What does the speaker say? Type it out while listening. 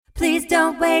Please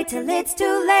don't wait till it's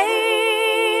too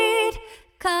late.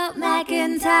 Call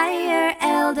McIntyre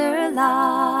Elder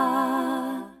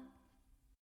Law.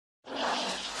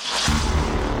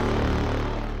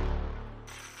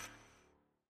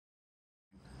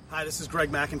 Hi, this is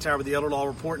Greg McIntyre with the Elder Law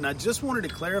Report, and I just wanted to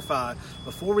clarify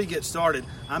before we get started,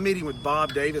 I'm meeting with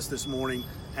Bob Davis this morning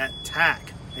at TACC,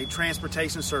 a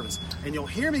transportation service. And you'll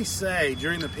hear me say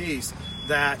during the piece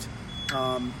that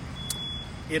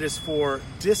it is for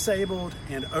disabled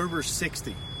and over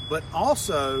 60. But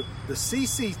also, the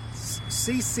CCT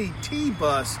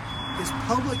bus is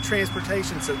public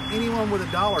transportation, so anyone with a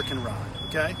dollar can ride,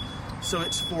 okay? So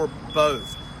it's for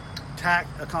both. TACC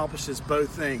accomplishes both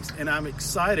things, and I'm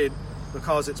excited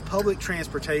because it's public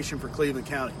transportation for Cleveland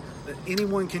County that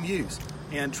anyone can use.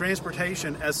 And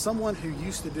transportation, as someone who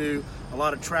used to do a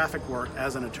lot of traffic work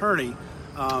as an attorney,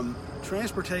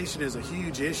 transportation is a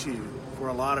huge issue for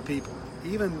a lot of people,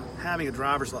 even having a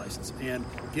driver's license and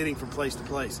getting from place to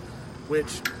place,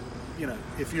 which, you know,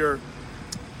 if you're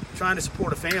trying to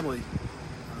support a family,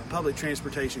 public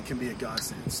transportation can be a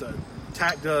godsend. So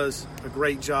TACC does a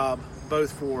great job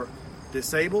both for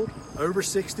disabled, over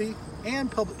 60, and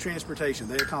public transportation.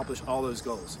 They accomplish all those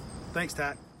goals. Thanks,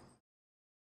 TACC.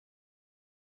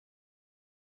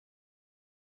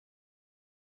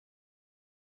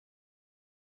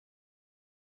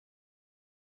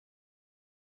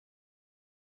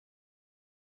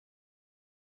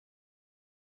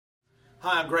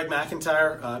 Hi, I'm Greg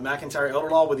McIntyre, McIntyre Elder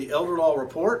Law with the Elder Law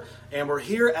Report, and we're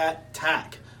here at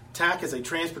TACC. TACC is a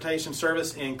transportation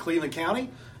service in Cleveland County,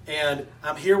 and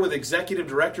I'm here with Executive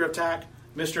Director of TACC,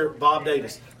 Mr. Bob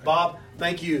Davis. Bob,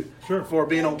 thank you for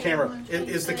being on camera.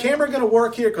 Is the camera going to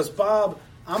work here? Because Bob,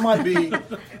 I might be,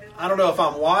 I don't know if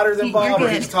I'm wider than Bob or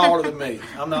he's taller than me.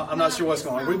 I'm not sure what's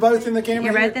going on. Are we both in the camera?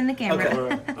 You're both in the camera.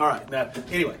 Okay. All right. Now,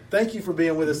 anyway, thank you for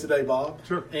being with us today, Bob.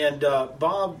 Sure. And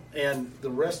Bob and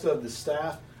the rest of the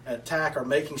staff at TACC are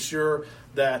making sure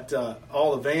that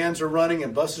all the vans are running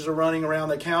and buses are running around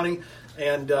the county.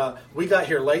 And we got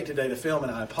here late today to film,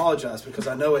 and I apologize because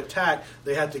I know at TACC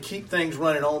they have to keep things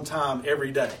running on time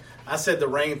every day. I said the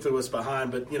rain threw us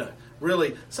behind, but, you know,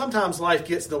 really, sometimes life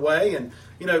gets in the way, and,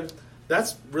 you know,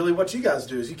 that's really what you guys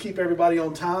do is you keep everybody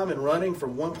on time and running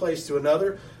from one place to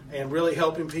another and really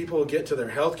helping people get to their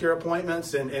healthcare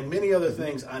appointments and many other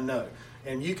things I know.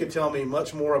 And you could tell me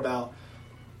much more about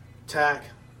TACC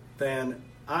than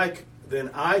I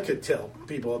could tell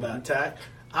people about TACC.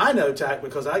 I know TACC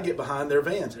because I get behind their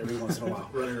vans every once in a while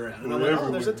running around. And I'm like,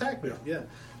 oh, there's a TACC van. Yeah.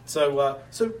 So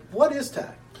what is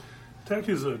TACC? TACC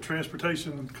is a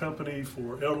transportation company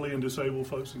for elderly and disabled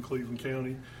folks in Cleveland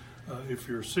County. If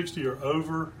you're 60 or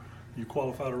over, you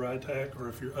qualify to ride TACC, or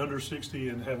if you're under 60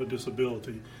 and have a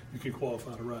disability, you can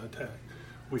qualify to ride TACC.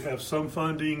 We have some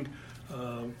funding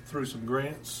through some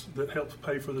grants that help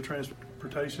pay for the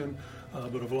transportation,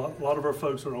 but a lot of our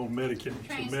folks are on Medicaid,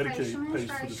 so Medicaid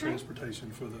pays for the transportation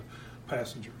for the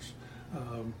passengers.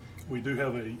 We do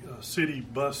have a city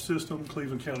bus system.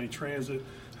 Cleveland County Transit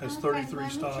has 33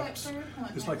 stops.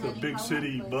 It's like a big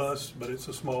city bus, but it's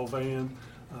a small van.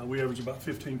 We average about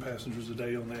 15 passengers a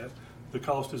day on that. The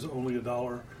cost is only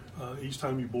 $1 each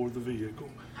time you board the vehicle.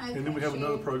 And then we have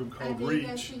another program called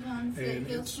REACH, and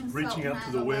it's reaching out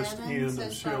to the west end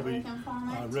of Shelby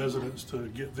residents to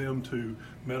get them to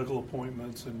medical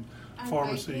appointments and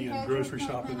pharmacy and grocery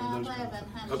shopping and those kind of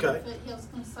things. Okay.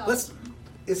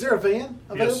 Is there a van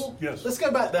available? Yes. Let's go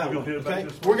back that way. Okay.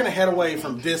 We're going to head away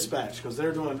from dispatch because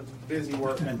they're doing busy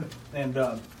work and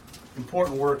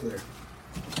important work there.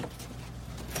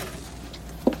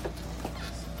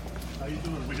 How you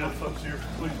doing? We got folks here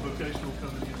from Cleveland Vocational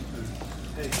coming in too.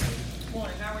 Hey.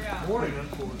 Morning. How are y'all? Morning.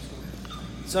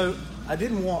 So I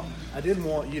didn't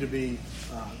want you to be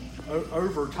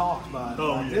over talked by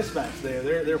dispatch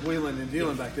there. They're wheeling and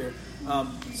dealing back there.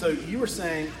 So you were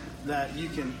saying that you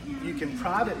can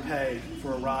private pay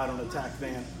for a ride on a TACC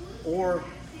van, or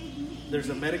there's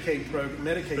a Medicaid program,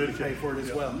 Medicaid pay for it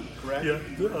as well, correct? Yeah,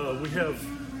 we have,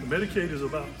 Medicaid is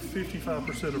about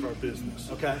 55% of our business.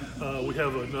 Okay. We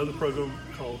have another program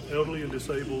called Elderly and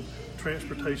Disabled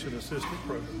Transportation Assistance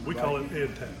Program. We call it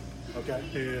EdTAP. Okay.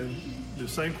 And the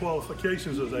same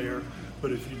qualifications are there,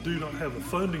 but if you do not have a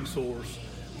funding source,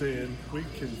 then we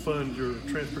can fund your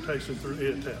transportation through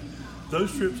EdTAP.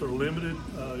 Those trips are limited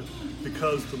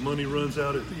because the money runs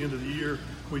out at the end of the year.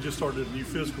 We just started a new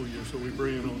fiscal year, so we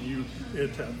bring in on new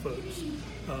EdTAP folks.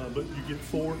 But you get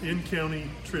 4 in-county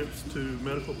trips to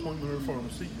medical appointment or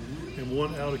pharmacy and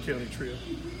 1 out-of-county trip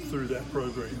through that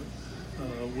program.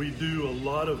 We do a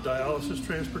lot of dialysis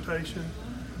transportation.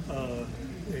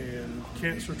 and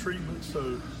cancer treatment.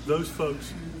 So those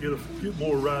folks get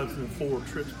more rides than 4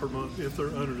 trips per month if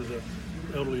they're under the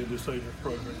elderly and disabled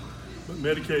program. But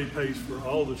Medicaid pays for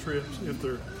all the trips if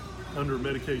they're under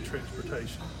Medicaid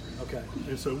transportation. Okay.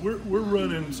 And so we're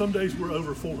running, some days we're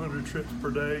over 400 trips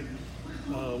per day.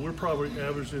 We're probably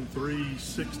averaging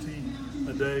 360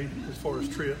 a day as far as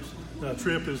trips. Now, a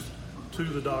trip is to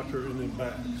the doctor and then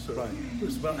back. So Right.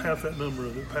 it's about half that number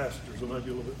of the passengers, or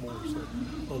maybe a little bit more. So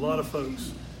a lot of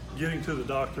folks getting to the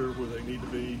doctor where they need to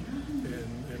be,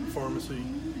 and pharmacy,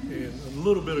 and a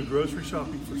little bit of grocery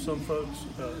shopping for some folks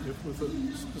with a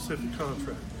specific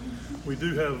contract. We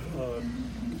do have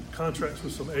contracts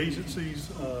with some agencies,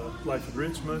 like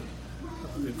Enrichment,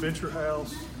 Adventure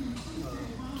House,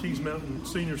 Keys Mountain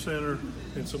Senior Center,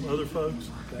 and some other folks,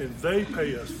 and they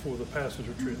pay us for the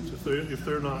passenger trips if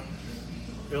they're not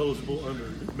eligible under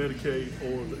Medicaid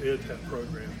or the EdTAP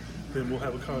program. Then we'll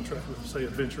have a contract with, say,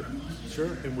 Adventure House.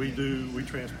 Sure. And we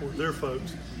transport their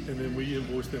folks, and then we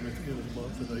invoice them at the end of the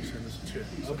month, and they send us a check.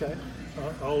 So, Okay.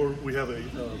 we have a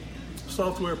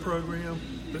software program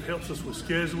that helps us with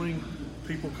scheduling.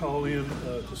 People call in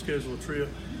to schedule a trip.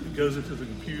 It goes into the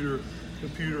computer. The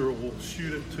computer will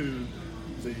shoot it to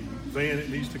the van it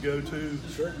needs to go to.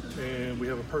 Sure. And we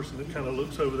have a person that kind of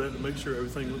looks over that to make sure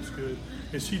everything looks good.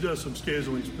 And she does some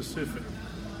scheduling specific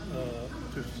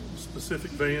to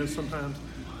specific vans sometimes,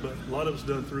 but a lot of it's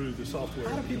done through the software.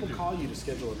 How do people call you to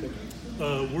schedule a pickup?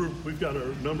 We've got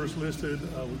our numbers listed.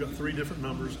 We've got 3 different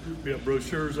numbers. We have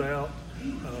brochures out.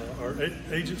 Our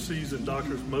agencies and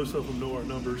doctors, most of them know our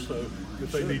numbers, so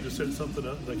if they need to set something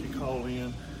up, they can call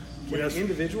in. Can an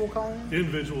individual call in?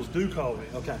 Individuals do call in.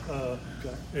 Okay.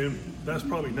 And that's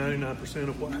probably 99%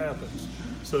 of what happens.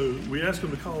 So we ask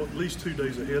them to call at least 2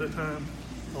 days ahead of time,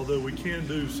 although we can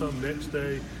do some next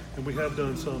day, and we have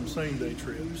done some same-day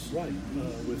trips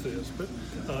with this. But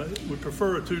we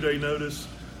prefer a 2-day notice.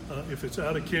 If it's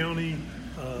out of county,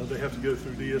 they have to go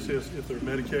through DSS. If they're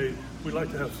Medicaid, we'd like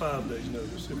to have 5 days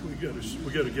notice. If we go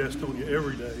to Gastonia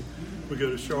every day. We go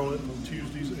to Charlotte on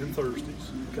Tuesdays and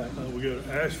Thursdays. Okay. We go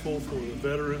to Asheville for the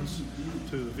veterans,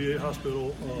 to the VA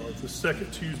hospital the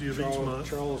second Tuesday of each month.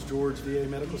 Charles George VA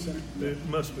Medical Center? It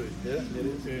must be. Yeah, it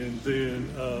is. And then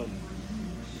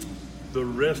the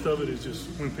rest of it is just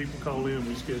when people call in,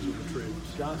 we schedule the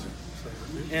trips. Gotcha. So,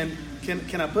 And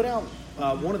can I put out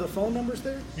one of the phone numbers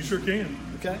there? you sure can.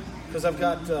 Okay. Because I've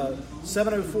got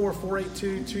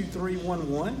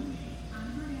 704-482-2311.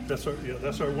 That's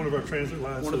one of our transit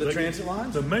lines. One of the transit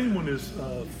lines? The main one is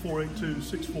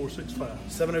 482-6465.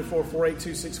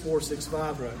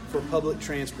 704-482-6465 Right. for public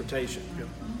transportation. Yep.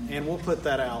 And we'll put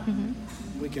that out.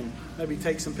 We can maybe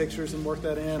take some pictures and work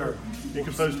that in. Or You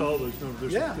can post all those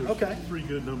numbers. There's okay. 3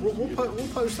 good numbers. We'll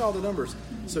post all the numbers.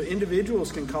 So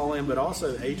individuals can call in, but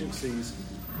also agencies,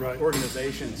 Right.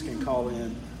 organizations can call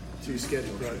in to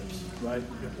schedule Right. trips, right?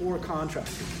 Yeah. Or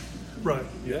contractors. Right.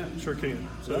 Yeah. Sure can.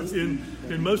 So That's- in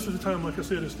most of the time, like I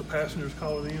said, it's the passengers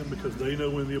calling in because they know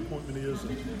when the appointment is,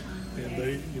 and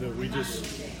they, we just,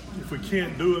 if we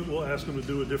can't do it, we'll ask them to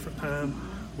do a different time.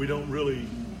 We don't really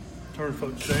turn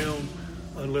folks down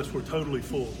unless we're totally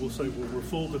full. We'll say, well, we're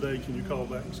full today. Can you call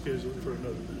back and schedule it for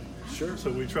another day? Sure. So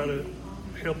we try to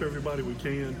help everybody we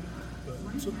can. But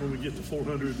when we get to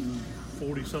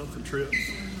 440-something trips,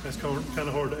 that's kind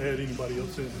of hard to add anybody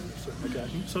else in there. So Okay.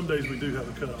 some days we do have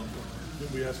a cutoff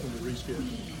that we ask them to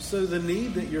reschedule. So the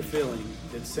need that you're feeling,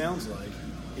 it sounds like,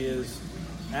 is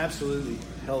absolutely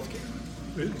healthcare.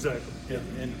 Exactly. Yeah.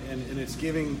 And it's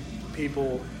giving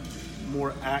people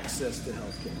more access to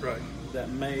healthcare. Right. That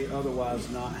may otherwise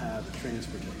not have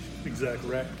transportation. Exactly.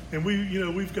 Correct. And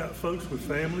we've got folks with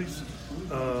families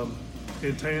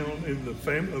in town, and a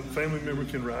family member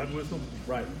can ride with them,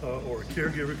 Right. or a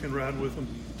caregiver can ride with them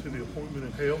to the appointment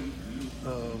and help.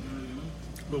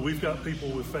 But we've got people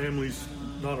with families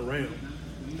not around.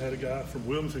 I had a guy from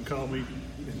Wilmington call me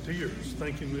in tears,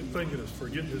 thanking us for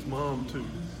getting his mom to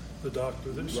the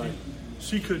doctor that Right.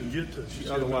 she couldn't get to. She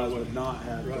Otherwise would not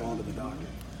have Right. gone to the doctor.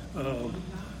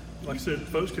 Like I said,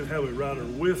 folks can have a rider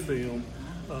with them,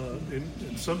 and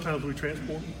sometimes we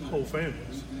transport whole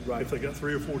families. Right. If they got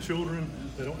 3 or 4 children,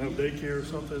 they don't have daycare or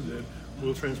something, then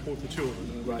we'll transport the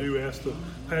children. Right. We do ask the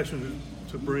passenger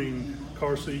to bring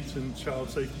car seats and child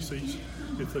safety seats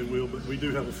if they will, but we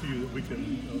do have a few that we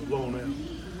can loan out.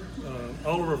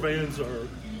 All of our vans are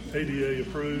ADA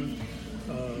approved.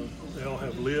 They all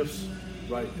have lifts.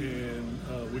 Right. And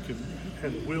we can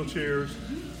handle wheelchairs.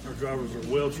 Our drivers are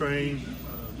well trained.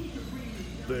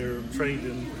 They're trained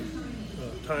in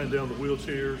tying down the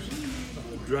wheelchairs,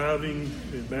 driving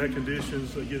in bad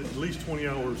conditions. They get at least 20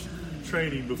 hours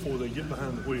training before they get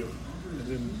behind the wheel. and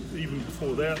then even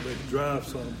before that, they drive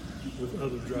some with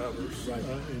other drivers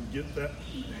and get that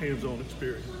hands-on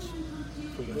experience.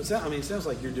 It sounds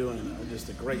like you're doing just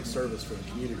a great service for the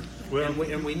community, well,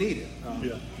 and we need it.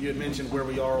 You had mentioned where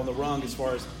we are on the rung as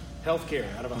far as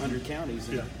healthcare out of 100 counties,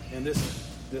 and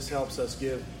this helps us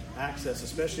give access,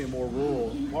 especially in more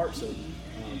rural parts of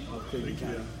Cleveland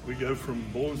County. We go from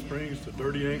Bowling Springs to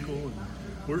Dirty Ankle, and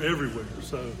we're everywhere.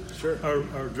 So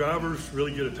our drivers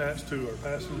really get attached to our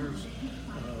passengers,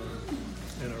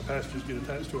 and our passengers get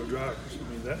attached to our drivers.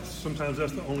 I mean, sometimes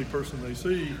that's the only person they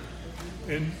see.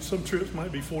 And some trips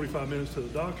might be 45 minutes to the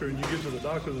doctor, and you get to the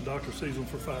doctor sees them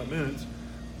for 5 minutes,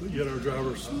 but yet our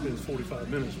driver spends 45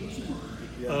 minutes with them.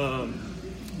 Yeah.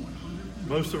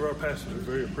 Most of our passengers are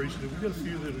very appreciative. We get a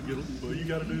few that will get, well, you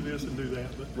got to do this and do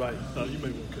that, but you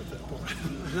may want to cut that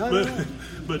part.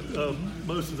 But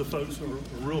most of the folks are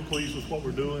real pleased with what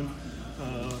we're doing.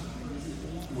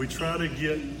 We try to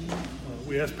get,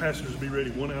 we ask passengers to be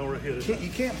ready 1 hour ahead of time. You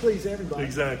can't please everybody.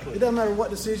 Exactly. It doesn't matter what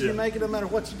decision you make. It doesn't matter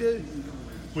what you do.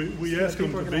 We ask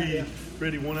them to be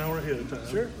ready 1 hour ahead of time.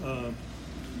 Sure.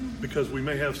 Because we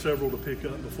may have several to pick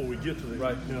up before we get to them.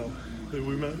 Right. Now,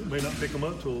 we may not pick them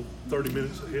up till 30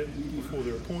 minutes ahead before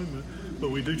their appointment, but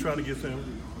we do try to get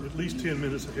them at least 10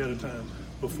 minutes ahead of time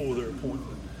before their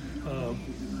appointment.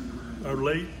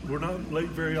 We're not late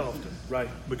very often, right?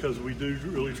 Because we do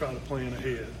really try to plan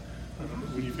ahead.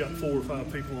 When you've got 4 or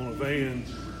 5 people on a van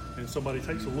and somebody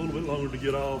takes a little bit longer to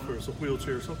get off, or it's a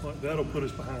wheelchair or something like that, that'll put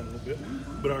us behind a little bit.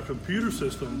 But our computer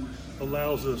system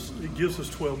it gives us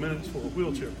 12 minutes for a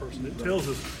wheelchair person. It tells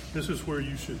us this is where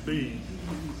you should be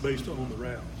based on the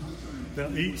route. Now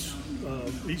each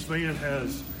van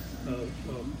has a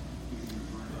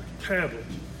tablet,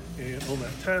 and on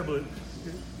that tablet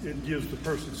it gives the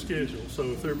person's schedule. So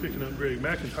if they're picking up Greg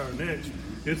McIntyre next,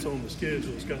 it's on the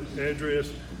schedule. It's got the address,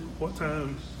 what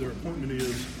time their appointment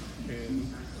is, and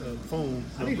phone number.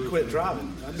 I need to quit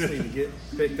driving. I just need to get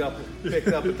picked up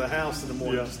at the house in the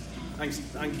morning. Yeah. I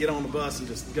can get on the bus and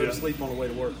just go to sleep on the way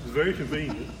to work. It's very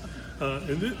convenient.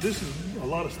 And this is a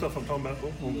lot of stuff I'm talking about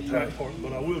on the TACC part,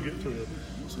 but I will get to the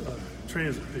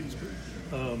transit piece.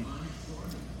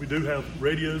 We do have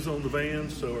radios on the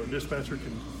vans, so our dispatcher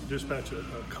can dispatch a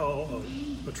call,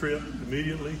 a trip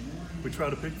immediately. We try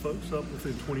to pick folks up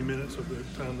within 20 minutes of the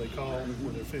time they call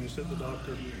when they're finished at the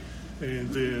doctor. And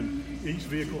then each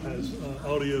vehicle has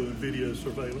audio and video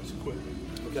surveillance equipment.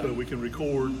 Okay. So we can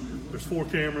record. There's 4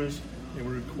 cameras, and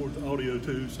we record the audio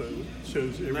too, so it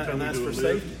shows every time we do a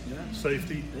lift.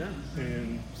 Safety. Yeah.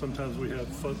 And sometimes we have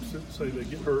folks that say they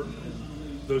get hurt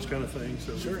and those kind of things.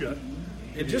 So we've got.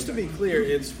 And just to be clear,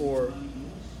 it's for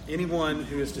anyone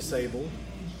who is disabled,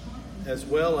 as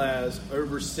well as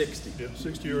over 60. Yeah,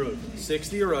 60 or over.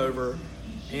 60 or over,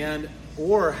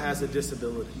 or has a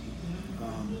disability,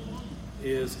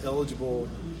 is eligible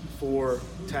for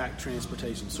TACC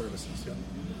transportation services. Yeah.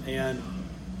 And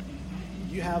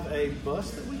you have a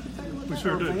bus that we can take? We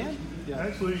sure do. Van? Yeah.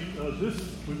 Actually,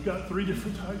 we've got 3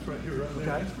 different types right here right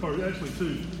now. Okay. Or actually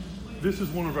 2. This is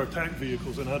one of our TACC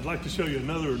vehicles, and I'd like to show you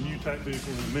another new TACC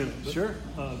vehicle in a minute. But, sure.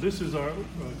 This is our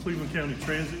Cleveland County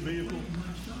transit vehicle,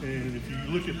 and if you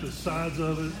look at the sides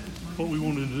of it, what we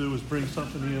wanted to do was bring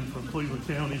something in from Cleveland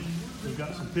County. We've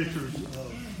got some pictures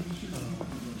of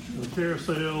the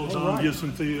carousel, Don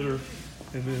Gibson Theater,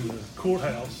 and then the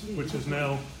courthouse, which is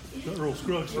now the Earl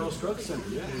Scruggs Center. Earl Scruggs Center,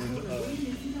 yeah. And,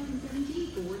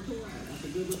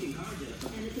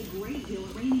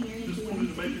 just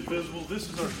wanted to make it visible. This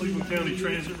is our Cleveland County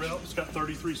transit route. It's got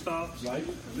 33 stops. Right.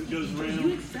 It goes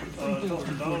around. It costs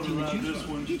 $1 to ride this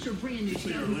one. You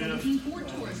see our lift.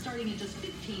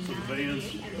 For the vans,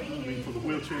 for the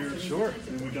wheelchairs. Sure.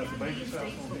 And we got the banker's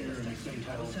house on here, and you see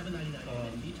how.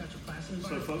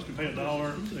 So folks can pay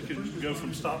 $1. They can go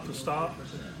from stop to stop.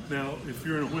 Now, if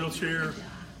you're in a wheelchair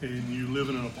and you live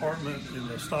in an apartment and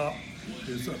the stop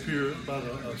is up here by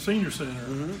the senior center,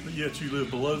 but yet you live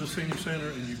below the senior center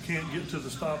and you can't get to the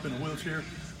stop in a wheelchair,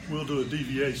 we'll do a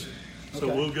deviation. So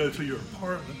we'll go to your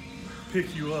apartment,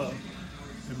 pick you up,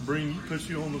 and put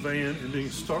you on the van, and then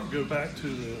go back to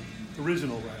the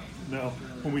original route. Now,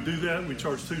 when we do that, we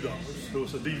charge $2. So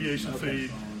it's a deviation fee.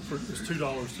 It's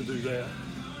 $2 to do that.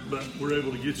 But we're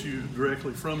able to get you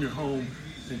directly from your home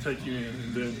and take you in,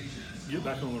 and then get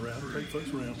back on the route and take folks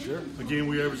around. Sure. Again,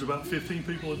 we average about 15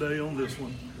 people a day on this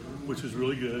one, which is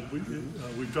really good.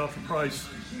 We've dropped the price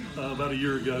about a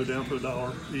year ago down to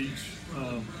 $1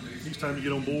 each time you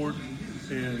get on board.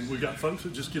 And we got folks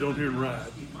that just get on here and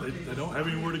ride. They don't have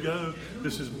anywhere to go.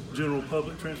 This is general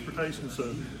public transportation,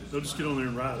 so they'll just get on there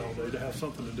and ride all day to have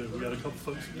something to do. We got a couple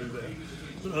folks that do that.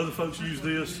 But other folks use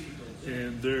this,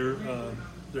 and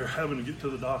they're having to get to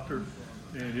the doctor,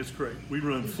 and it's great. We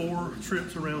run 4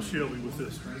 trips around Shelby with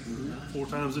this one. 4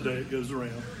 times a day it goes around.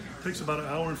 It takes about an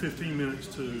hour and 15 minutes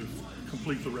to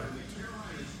complete the rapids.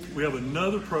 We have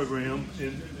another program,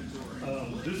 and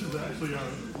this is actually our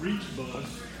Reach bus.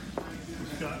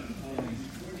 It's got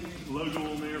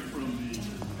logo on there from the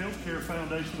Healthcare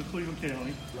Foundation of Cleveland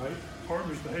County, right?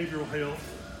 Partners Behavioral Health,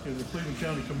 and the Cleveland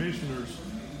County Commissioners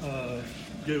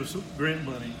gave us grant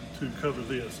money to cover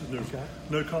this, and there's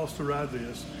no cost to ride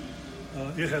this.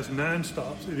 It has 9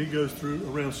 stops, and it goes through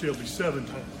around Shelby 7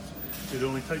 times. It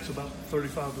only takes about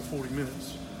 35 to 40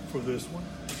 minutes for this one.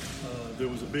 There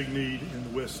was a big need in the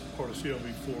west part of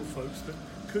Shelby for folks that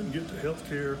couldn't get to health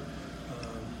care,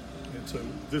 and so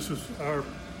this is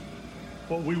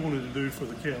what we wanted to do for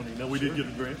the county. Now, we did get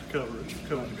a grant to cover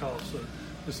the cost, so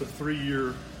it's a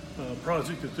 3-year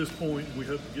project at this point. We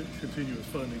hope to get continuous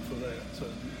funding for that. So,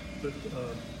 but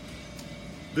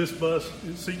this bus,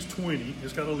 it seats 20.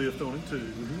 It's got a lift on it too.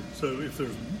 Mm-hmm. So if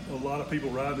there's a lot of people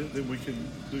riding it, then we can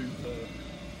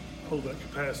hold that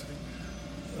capacity.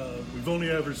 We've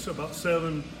only averaged about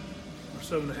 7 or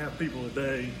 7.5 people a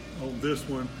day on this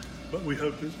one, but we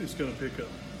hope it's going to pick up.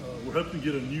 We're hoping to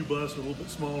get a new bus, a little bit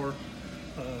smaller,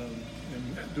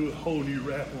 and do a whole new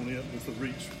wrap on it with the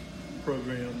Reach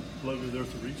program logo. There's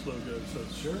the Reach logo. So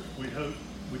sure, we hope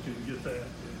we can get that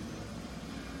and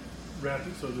wrap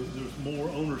it so that there's more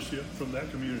ownership from that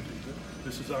community.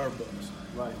 This is our bus.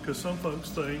 Right. Because some folks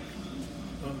think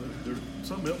there's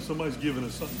something else, somebody's giving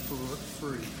us something for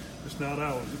free. It's not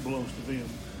ours, it belongs to them.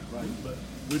 Right. But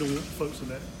we don't want folks in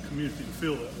that community to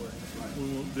feel that way. Right. We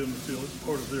want them to feel it's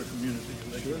part of their community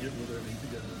and they can get where they need to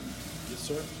go. Yes,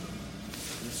 sir.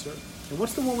 Yes, sir. And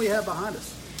what's the one we have behind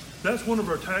us? That's one of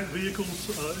our TACC vehicles.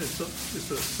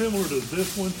 It's similar to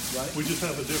this one. Right. We just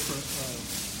have a different.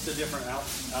 It's a different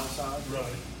outside.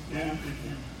 Right. And if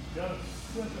you got a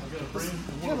brand.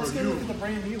 Yeah, let's go look at the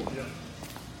brand new one. Yeah.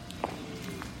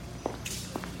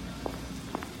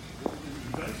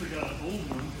 We've actually got an old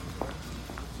one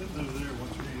sitting over there.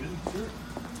 Once you need it. Sure.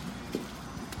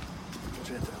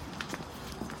 Check that out.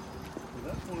 Well,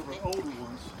 that's one of our older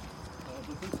ones,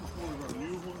 but this is one of our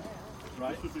new ones.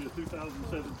 Right. This would be a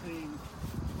 2017.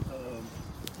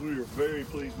 We are very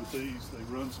pleased with these. They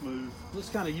run smooth. Looks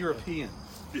kind of European.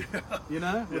 Yeah. You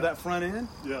know, with that front end.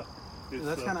 Yeah.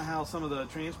 That's kind of how some of the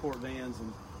transport vans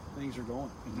and things are going.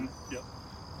 Mm-hmm. Yep.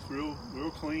 It's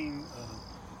real clean.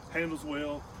 Handles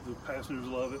well. The passengers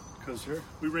love it because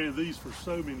we ran these for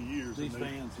so many years. These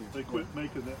vans here. They quit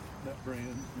making that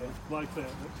brand like that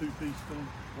 2-piece thing.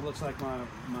 It looks like my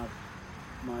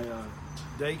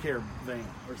daycare van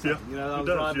or something. Yeah, you know, I was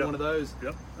does, driving one of those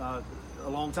Yep. a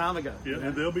long time ago. Yeah,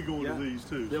 and they'll be going to these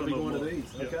too. They'll be going to these.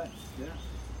 Yeah. Okay. Yeah.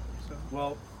 So,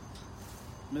 Well,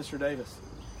 Mr. Davis,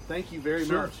 thank you very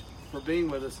much for being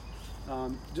with us.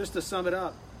 Just to sum it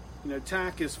up,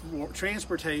 TACC is for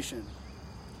transportation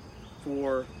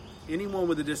for anyone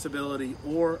with a disability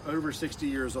or over 60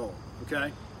 years old.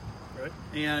 Okay. right.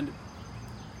 And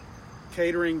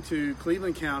catering to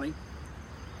Cleveland County,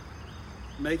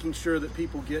 making sure that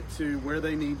people get to where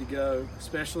they need to go,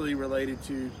 especially related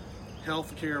to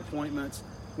health care appointments,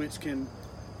 which can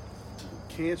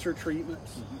cancer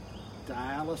treatments,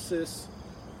 dialysis,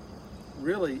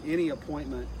 really any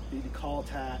appointment, you need to call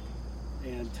TACC,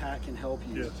 and TACC can help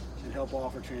you and help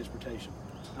offer transportation.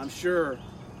 I'm sure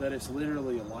that it's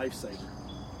literally a lifesaver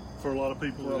For a lot of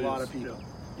people. for a lot of people.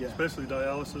 Yeah. Especially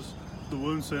dialysis, the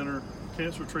wound center,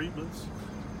 cancer treatments.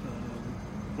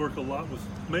 Work a lot with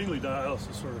mainly dialysis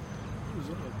is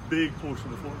a big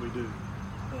portion of what we do.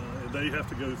 And they have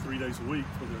to go 3 days a week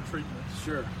for their treatments.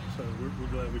 Sure. So we're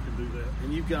glad we can do that.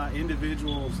 And you've got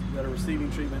individuals that are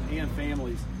receiving treatment and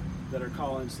families that are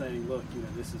calling saying, look,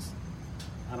 this is,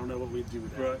 I don't know what we'd do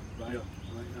with that. Right. Right. Yeah.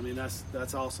 Right. I mean,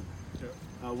 that's awesome.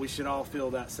 Yeah. We should all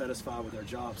feel that satisfied with our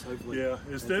jobs, hopefully. Yeah,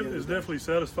 it's definitely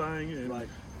satisfying and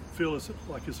feel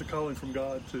like it's a calling from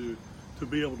God to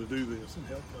be able to do this and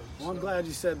help folks. Well, I'm glad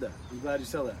you said that. I'm glad you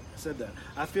said that.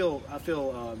 I feel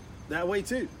that way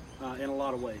too, in a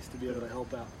lot of ways, to be able to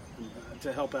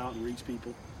help out and reach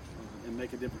people and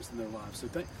make a difference in their lives. So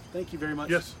thank you very much,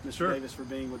 Mr. Davis, for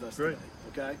being with us today.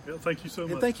 Okay. Yeah, thank you so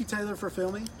much. And thank you, Taylor, for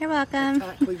filming. You're welcome.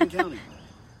 At Cleveland County.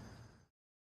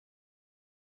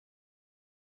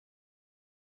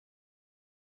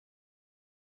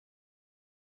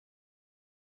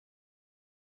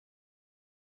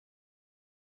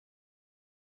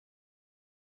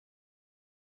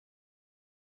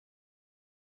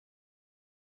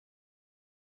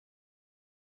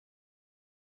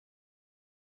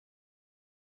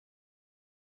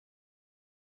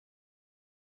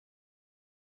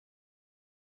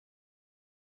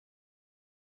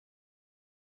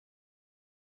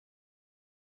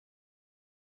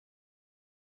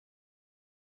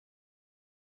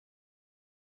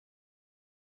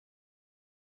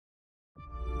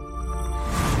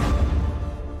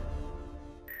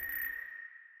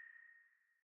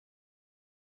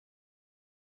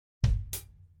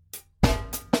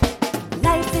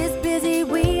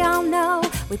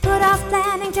 We put off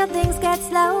planning till things get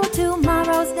slow.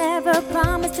 Tomorrow's never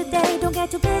promised today. Don't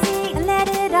get too busy and let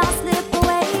it all slip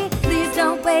away. Please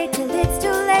don't wait till it's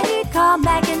too late. Call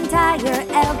McIntyre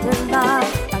Elder Law.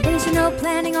 Foundational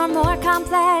planning or more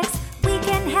complex. We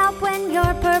can help when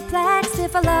you're perplexed.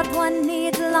 If a loved one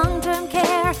needs long-term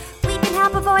care, we can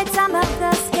help avoid some of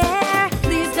the scare.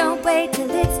 Please don't wait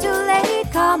till it's too late.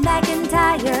 Call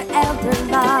McIntyre Elder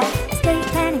Law. Estate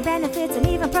planning, benefits, and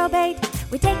even probate.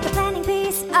 We take the planning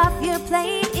piece off your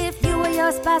plate. If you or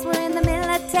your spouse were in the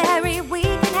military, we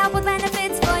can help with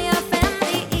benefits for your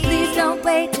family. Please don't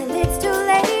wait till it's too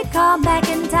late. Call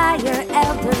McIntyre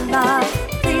Elder Law.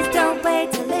 Please don't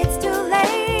wait till it's too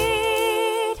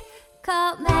late.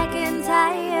 Call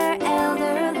McIntyre